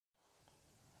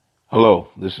Hello,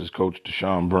 this is Coach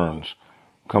Deshaun Burns,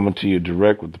 coming to you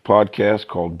direct with the podcast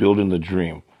called Building the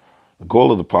Dream. The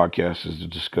goal of the podcast is to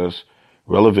discuss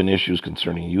relevant issues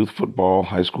concerning youth football,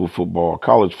 high school football,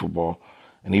 college football,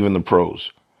 and even the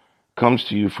pros. It comes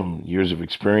to you from years of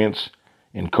experience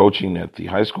in coaching at the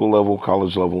high school level,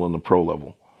 college level, and the pro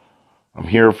level. I'm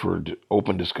here for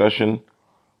open discussion.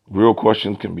 Real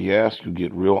questions can be asked. You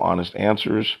get real honest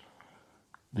answers.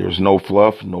 There's no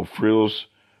fluff, no frills,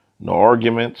 no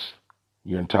arguments.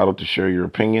 You're entitled to share your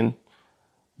opinion.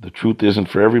 The truth isn't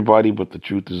for everybody, but the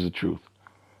truth is the truth.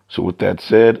 So with that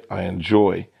said, I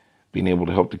enjoy being able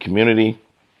to help the community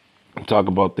and talk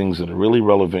about things that are really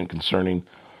relevant concerning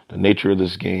the nature of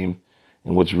this game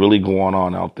and what's really going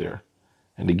on out there,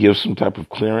 and to give some type of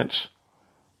clearance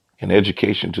and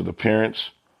education to the parents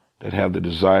that have the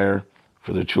desire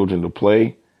for their children to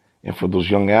play, and for those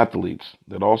young athletes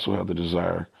that also have the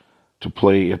desire to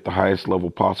play at the highest level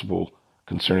possible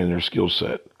concerning their skill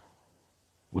set.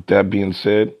 With that being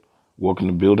said, welcome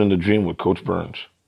to Building the Dream with Coach Burns.